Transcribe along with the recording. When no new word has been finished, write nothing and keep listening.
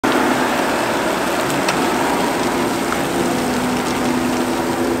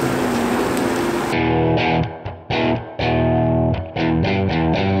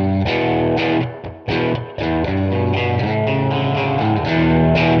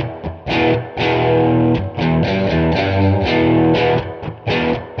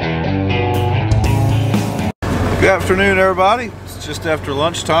Afternoon, everybody. It's just after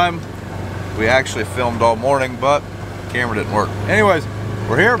lunchtime. We actually filmed all morning, but the camera didn't work. Anyways,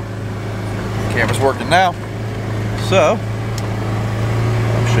 we're here. The camera's working now. So,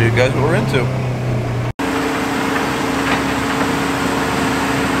 I'll show you guys what we're into.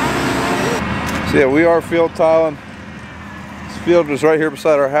 So yeah, we are field tiling. This field was right here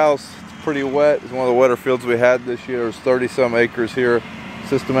beside our house. It's pretty wet. It's one of the wetter fields we had this year. There's 30-some acres here.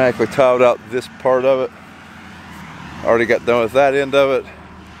 Systematically tiled out this part of it. Already got done with that end of it.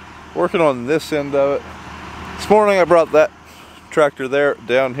 Working on this end of it. This morning I brought that tractor there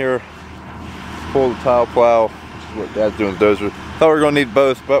down here, pull the tile plow, which is what Dad's doing with dozer. Thought we were going to need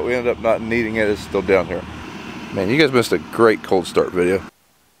both, but we ended up not needing it. It's still down here. Man, you guys missed a great cold start video.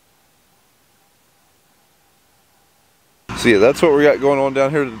 So yeah, that's what we got going on down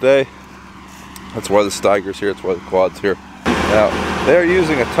here today. That's why the Steiger's here. That's why the quad's here. Now, they're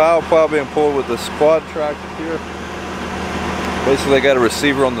using a tile plow being pulled with this quad tractor here. Basically, they got a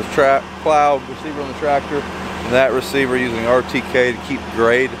receiver on the plow, receiver on the tractor, and that receiver using RTK to keep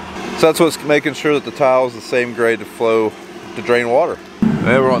grade. So that's what's making sure that the tile is the same grade to flow, to drain water.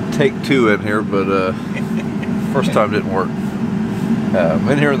 We're on take 2 in here, but first time didn't work. I'm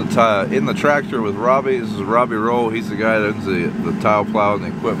in here in the tractor with Robbie. This is Robbie Roll. He's the guy that owns the tile plow and the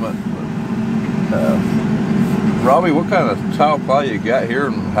equipment. Robbie, what kind of tile plow you got here,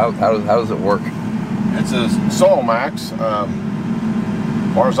 and how does it work? It's a Soil Max.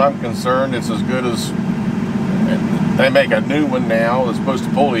 As far as I'm concerned, it's as good as, they make a new one now that's supposed to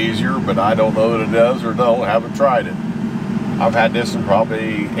pull easier, but I don't know that it does or don't. I haven't tried it. I've had this in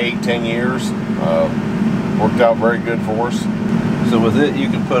probably 8-10 years. Worked out very good for us. So with it, you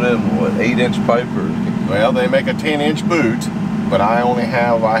can put in what, 8-inch pipe, or? Well, they make a 10-inch boot, but I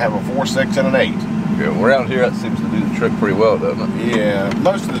have a 4, 6, and an 8. Yeah, around here that seems to do the trick pretty well, doesn't it? Yeah,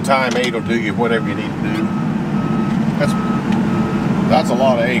 most of the time 8 will do you whatever you need to do. That's a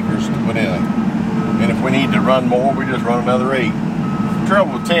lot of acres to put in. And if we need to run more, we just run another 8. The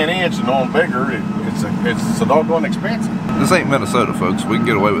trouble with 10-inch and on bigger, it's a doggone expensive. This ain't Minnesota, folks. We can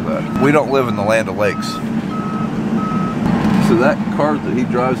get away with that. We don't live in the land of lakes. So that cart that he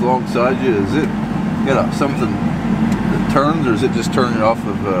drives alongside you, is it something that turns, or is it just turning off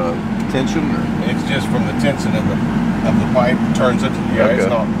of tension? Or? It's just from the tension of the pipe turns it. Yeah, okay. It's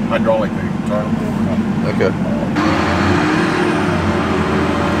not hydraulic. Okay.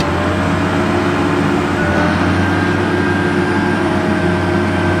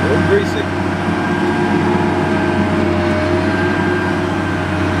 Greasy.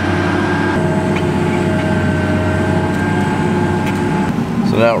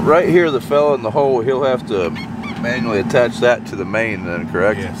 So now right here, the fella in the hole, he'll have to manually attach that to the main then,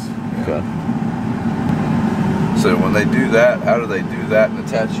 correct? Yes. Okay. So when they do that, how do they do that and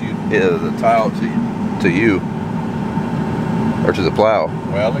attach the tile to you? Or to the plow?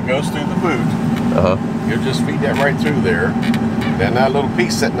 Well, it goes through the boot. You'll just feed that right through there. Then that little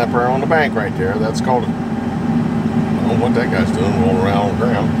piece sitting up there on the bank right there, that's called, I don't know what that guy's doing, rolling around on the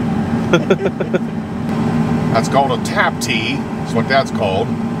ground. That's called a tap tee. That's what that's called.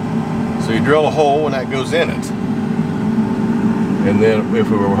 So you drill a hole and that goes in it. And then if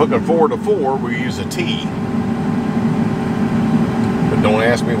we were hooking 4 to 4, we use a T. But don't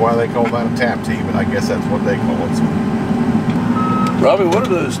ask me why they call that a tap tee, but I guess that's what they call it. So. Robbie, what are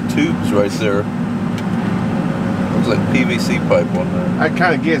those tubes right there? Looks like PVC pipe on there. That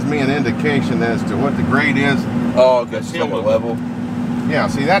kind of gives me an indication as to what the grade is. Oh, okay, it's like a level. Yeah,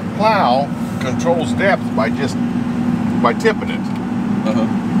 see, that plow controls depth by tipping it.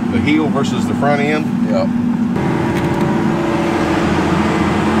 The heel versus the front end. Yeah.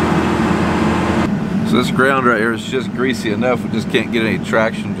 So this ground right here is just greasy enough. We just can't get any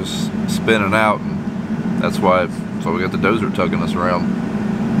traction, just spinning out. And that's why we got the dozer tugging us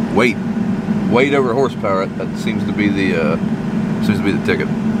around. Weight over horsepower. That seems to be the ticket.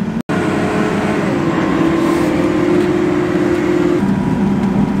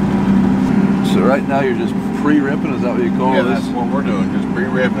 So right now you're just pre-ripping. Is that what you call this? Yeah, that's what we're doing. Just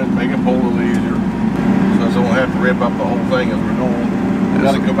pre-ripping it, make it pull a little easier, so we don't have to rip up the whole thing as we're going. We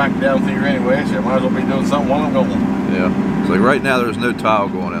got to go back down through anyway, so I might as well be doing something while I'm going. Yeah. So like right now there's no tile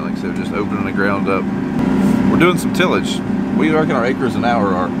going in. Like I said, just opening the ground up. We're doing some tillage. What do you reckon our acres an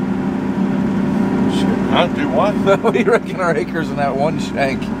hour are? Huh? Do what? What do you reckon our acres in that one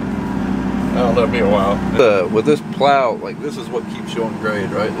shank? Oh, that'll be a while. With this plow, like this is what keeps you on grade,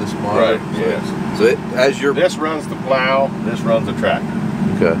 right? This model. Right. Yes. So this runs the plow. This runs the tractor.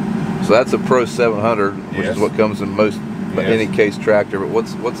 Okay. So that's a Pro 700, which is what comes in most any case tractor. But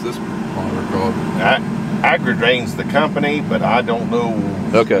what's this monitor called? AgriDrain's the company, but I don't know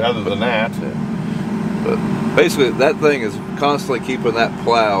other than that. Yeah. But Basically, that thing is constantly keeping that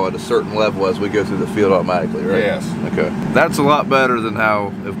plow at a certain level as we go through the field automatically, right? Yes. Okay. That's a lot better than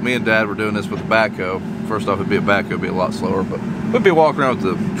how, if me and Dad were doing this with a backhoe, first off, it'd be a backhoe, it'd be a lot slower, but we'd be walking around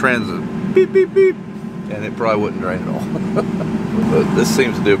with the transit, beep, beep, beep, and it probably wouldn't drain at all. But this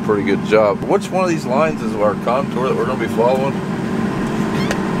seems to do a pretty good job. Which one of these lines is our contour that we're going to be following?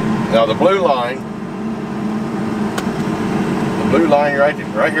 Now the blue line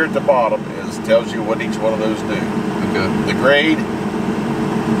right here at the bottom tells you what each one of those do. Okay. The grade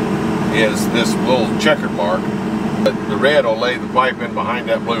is this little checkered mark, but the red will lay the pipe in behind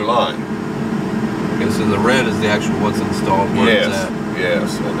that blue line. Okay, so the red is the actual what's installed where it's at.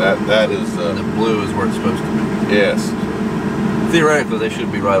 Yes, and that is the blue is where it's supposed to be. Yes. Theoretically, they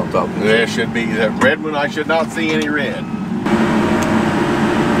should be right on top of it. There should be that red one. I should not see any red.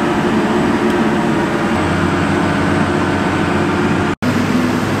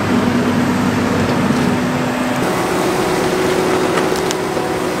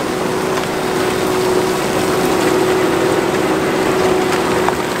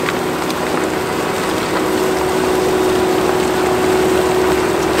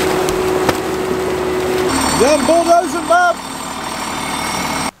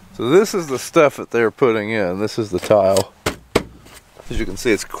 So this is the stuff that they're putting in. This is the tile. As you can see,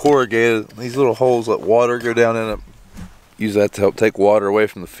 it's corrugated. These little holes let water go down in it. Use that to help take water away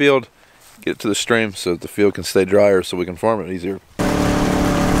from the field, get it to the stream so that the field can stay drier so we can farm it easier.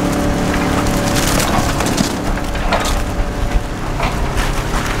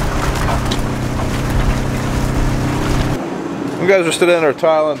 You guys are still in there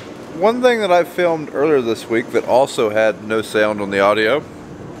tiling. One thing that I filmed earlier this week that also had no sound on the audio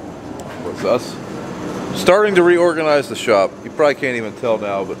was us starting to reorganize the shop. You probably can't even tell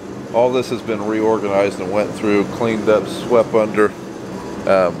now, but all this has been reorganized and went through, cleaned up, swept under.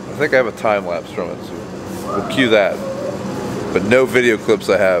 I think I have a time lapse from it, so we'll cue that. But no video clips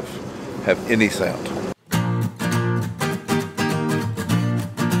I have any sound.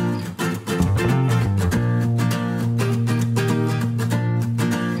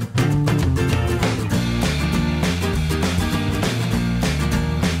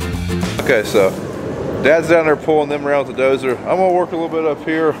 Okay, so Dad's down there pulling them around with the dozer. I'm gonna work a little bit up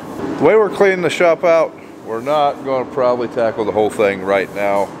here. The way we're cleaning the shop out, we're not gonna probably tackle the whole thing right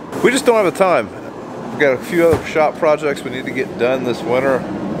now. We just don't have the time. We've got a few other shop projects we need to get done this winter,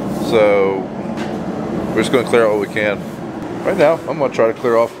 so we're just gonna clear out what we can. Right now, I'm gonna try to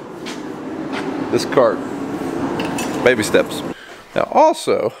clear off this cart. Baby steps. Now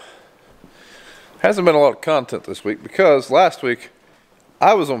also, hasn't been a lot of content this week because last week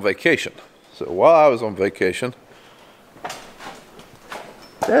I was on vacation. So while I was on vacation,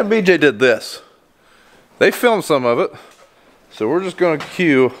 Dad and BJ did this. They filmed some of it, so we're just going to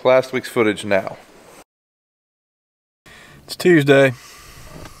cue last week's footage now. It's Tuesday,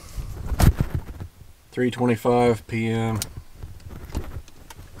 3:25 p.m.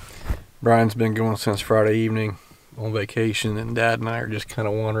 Brian's been going since Friday evening on vacation, and Dad and I are just kind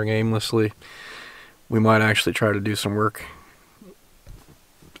of wandering aimlessly. We might actually try to do some work.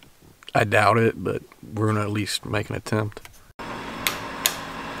 I doubt it, but we're going to at least make an attempt.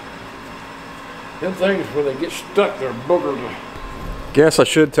 Them things, when they get stuck, they're boogered. Guess I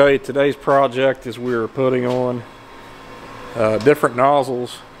should tell you today's project is we're putting on different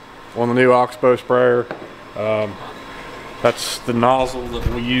nozzles on the new Oxbow sprayer. That's the nozzle that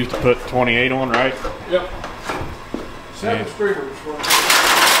we use to put 28 on, right? Yep. 7 streamers.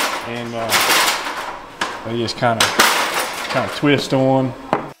 And they just kind of twist on.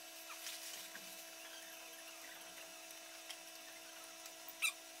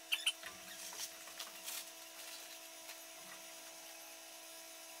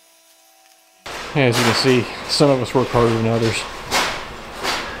 As you can see, some of us work harder than others.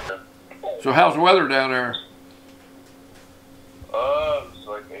 So how's the weather down there? It's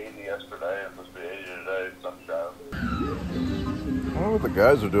like 80 yesterday, it's supposed to be 80 today, sunshine. I wonder what the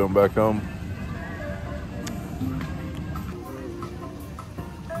guys are doing back home.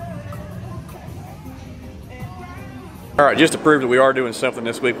 Alright, just to prove that we are doing something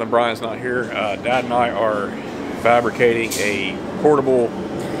this week when Brian's not here, Dad and I are fabricating a portable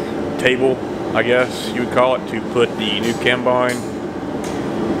table, I guess you would call it, to put the new combine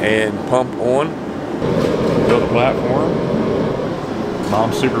and pump on. Build a platform.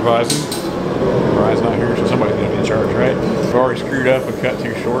 Mom's supervising. Brian's not here, so somebody's going to be in charge, right? We've already screwed up and cut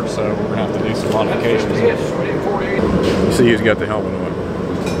too short, so we're going to have to do some modifications. You see who's got the helmet on.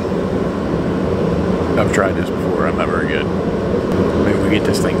 I've tried this before, I'm not very good. Maybe we get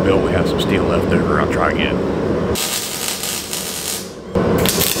this thing built, we have some steel left over, I'll try again.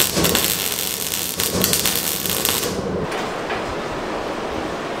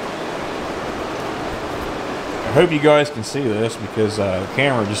 hope you guys can see this because the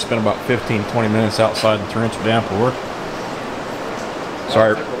camera just spent about 15-20 minutes outside the torrential downpour.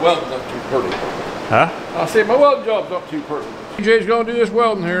 Sorry. My welding's not too pretty. Huh? I said my welding job's not too pretty. DJ's gonna do this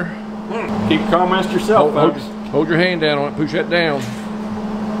welding here. Keep your comments to yourself, folks. Hold your hand down on it, push that down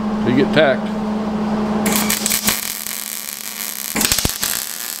till you get tacked.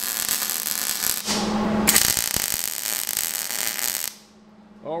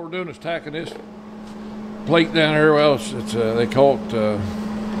 All we're doing is tacking this plate down here. Well, it's they call it, you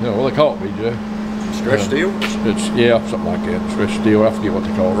know, what do they call it, BJ? Stretch steel? It's, yeah, something like that. Stretch steel, I forget what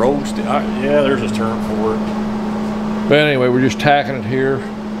they call it. Rolled steel. Yeah, there's a term for it. But anyway, we're just tacking it here.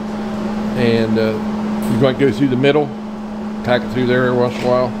 And you're going to go through the middle, tack it through there every once in a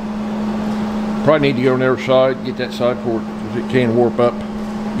while. Probably need to go on the other side, get that side for it, because it can warp up.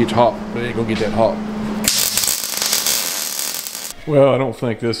 It gets hot, but it ain't going to get that hot. Well, I don't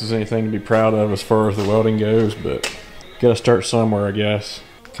think this is anything to be proud of as far as the welding goes, but gotta start somewhere, I guess.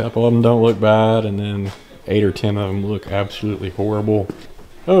 A couple of them don't look bad, and then 8 or 10 of them look absolutely horrible.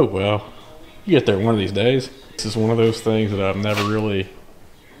 Oh well, you get there one of these days. This is one of those things that I've never really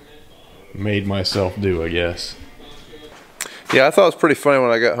made myself do, I guess. Yeah, I thought it was pretty funny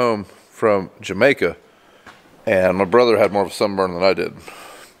when I got home from Jamaica, and my brother had more of a sunburn than I did.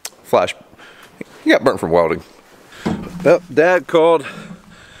 He got burnt from welding. Well, Dad called.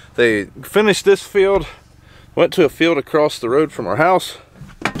 They finished this field, went to a field across the road from our house,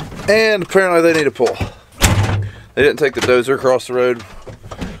 and apparently they need a pull. They didn't take the dozer across the road.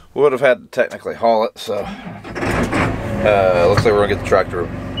 Would have had to technically haul it, so looks like we're gonna get the tractor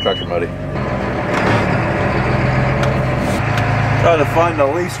muddy. Trying to find the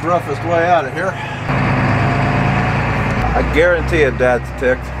least roughest way out of here. I guarantee you Dad's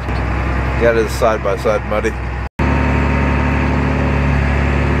ticked. Got his side-by-side muddy.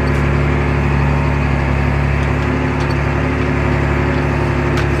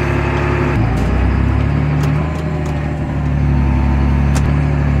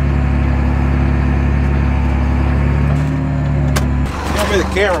 I'll be the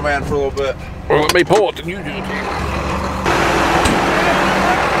cameraman for a little bit. Well, let me pull it and you do it.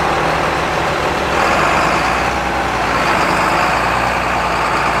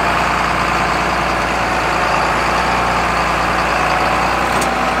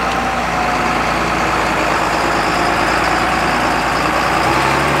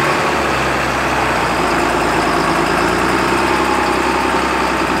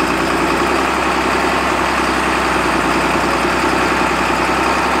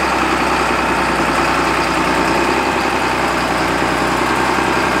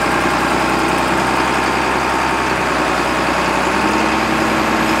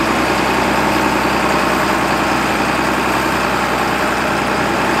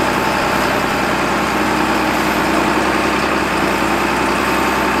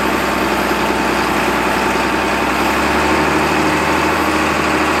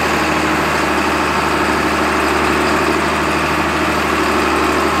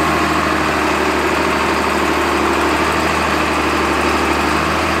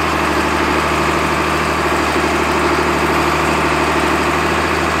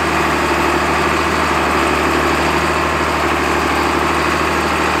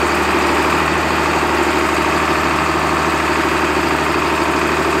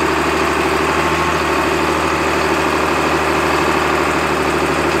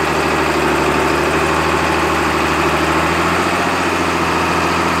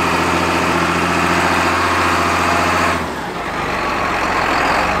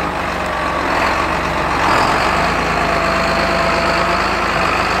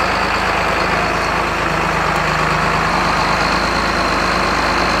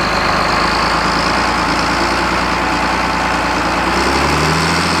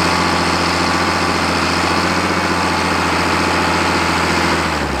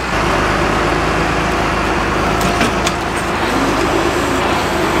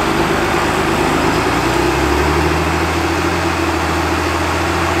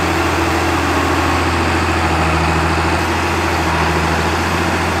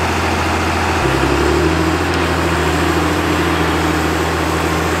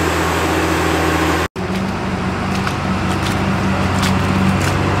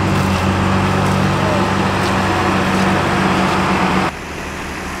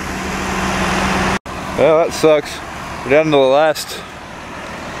 Well, that sucks. We're down to the last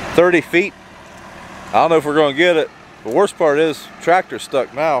 30 feet. I don't know if we're going to get it. The worst part is, tractor's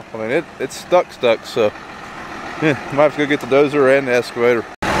stuck now. I mean, it's stuck, so yeah, might have to go get the dozer and the excavator.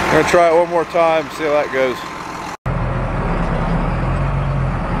 I'm going to try it one more time, see how that goes.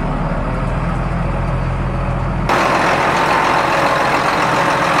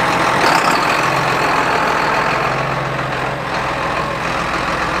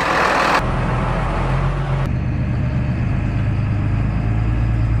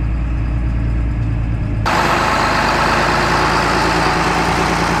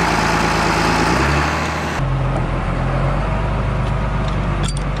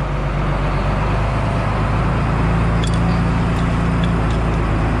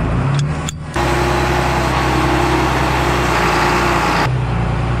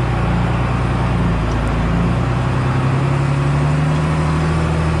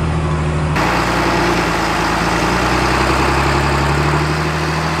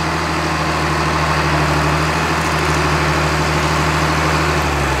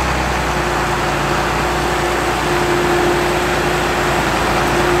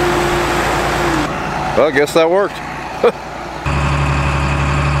 Well, I guess that worked.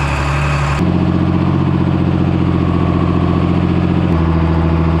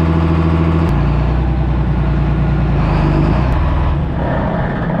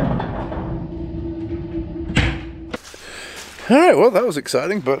 Alright, well that was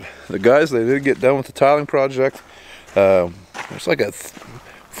exciting, but the guys, they did get done with the tiling project. There's like a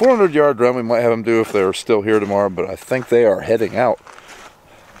 400-yard run we might have them do if they're still here tomorrow, but I think they are heading out.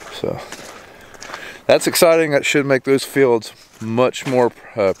 So that's exciting. That should make those fields much more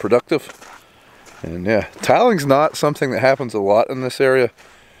productive. And yeah, tiling's not something that happens a lot in this area.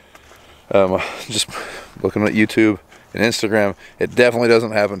 Just looking at YouTube and Instagram, it definitely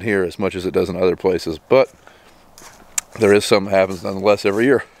doesn't happen here as much as it does in other places, but there is something that happens nonetheless every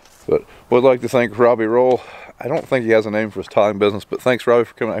year. But would like to thank Robbie Roll. I don't think he has a name for his tiling business, but thanks Robbie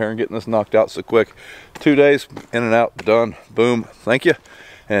for coming out here and getting this knocked out so quick. 2 days, in and out, done, boom, thank you.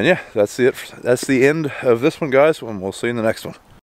 And yeah, that's it. That's the end of this one, guys, and we'll see you in the next one.